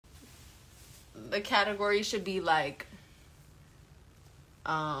the category should be like,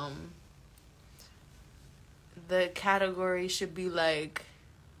 the category should be like,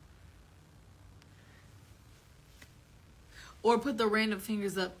 or put the random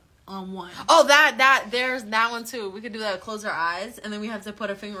fingers up on one. oh, there's that one too. We could do that. Close our eyes, and then we have to put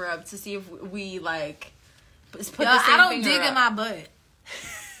a finger up to see if we like. Put Yo, the same I don't finger dig up. in my butt.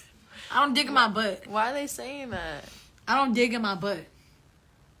 I don't dig in my butt. Why are they saying that? I don't dig in my butt.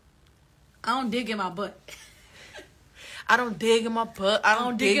 I don't dig in my butt. I don't dig in my butt. I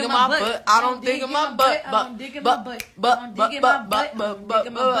don't dig in my butt. I don't dig in my butt. I don't dig in my butt. I don't dig in my butt. I don't dig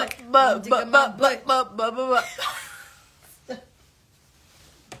in my butt. I don't dig in my butt.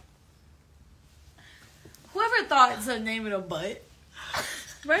 Whoever thought to name it a butt?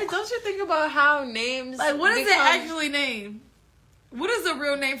 Right? Don't you think about how names Like, what is it actually named? What is the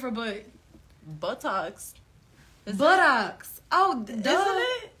real name for butt? buttocks? Buttocks. Oh, Isn't duh.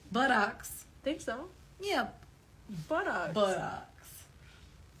 it? Buttocks. Think so. Yeah. Buttocks. Buttocks.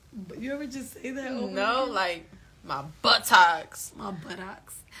 But you ever just say that over No, again? like my buttocks. My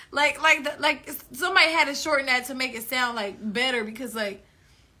buttocks. Like somebody had to shorten that to make it sound like better because like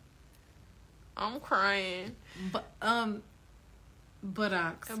I'm crying. buttocks.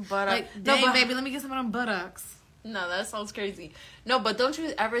 Buttocks. Like, No, dang, but- baby, let me get some of them buttocks. No, that sounds crazy. No, but don't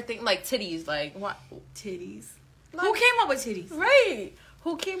you ever think like titties? Like what? Titties. Like, Who came up with titties? Right.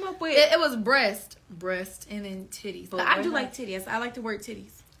 Who came up with It was breast, and then titties. But But I do what- like titties. I like the word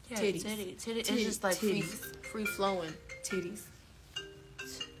titties. yeah, titties. Titty. It's Titty- just like titties. free flowing. Titties.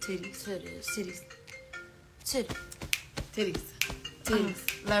 Titties. Titties. Titties. Titty. Titties.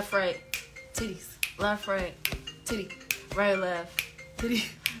 Titties. Left, right. Titties. Left, right. Titty. Right, left. Titty.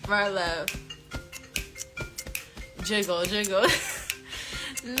 Right, left. Jiggle.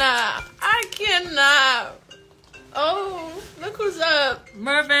 Nah, I cannot. Oh, look who's up.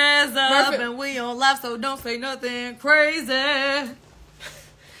 Murphy's up Murphy. and we on live, so don't say nothing crazy.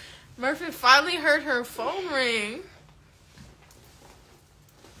 Murphy finally heard her phone ring.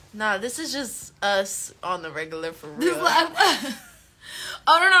 Nah, this is just us on the regular for real.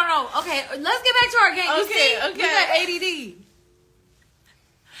 Oh, no. Okay, let's get back to our game. You Okay, see, okay. we got ADD.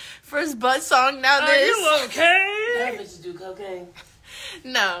 First butt song, now this. okay? That bitch do cocaine.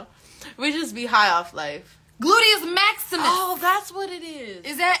 No, we just be high off life. Gluteus maximus. Oh, that's what it is.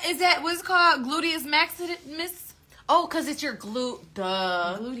 Is that what's it called? Gluteus maximus? Oh, because it's your glute.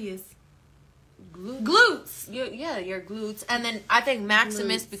 Duh. Gluteus. Glute. Glutes. Yeah, your glutes. And then I think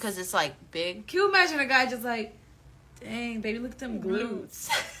maximus Glutes. because it's like big. Can you imagine a guy just like, dang, baby, look at them glutes.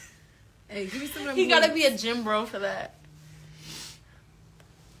 Hey, give me some of them He glutes. gotta be a gym bro for that.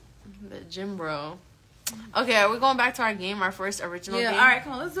 The gym bro. Okay, are we going back to our game, our first original Yeah, game? all right,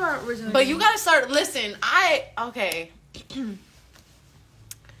 come on, let's do our original But game. you gotta start. Listen, okay.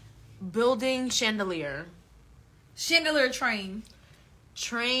 Building chandelier, Chandelier train.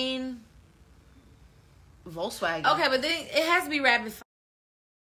 train, Volkswagen. Okay, but then it has to be rapid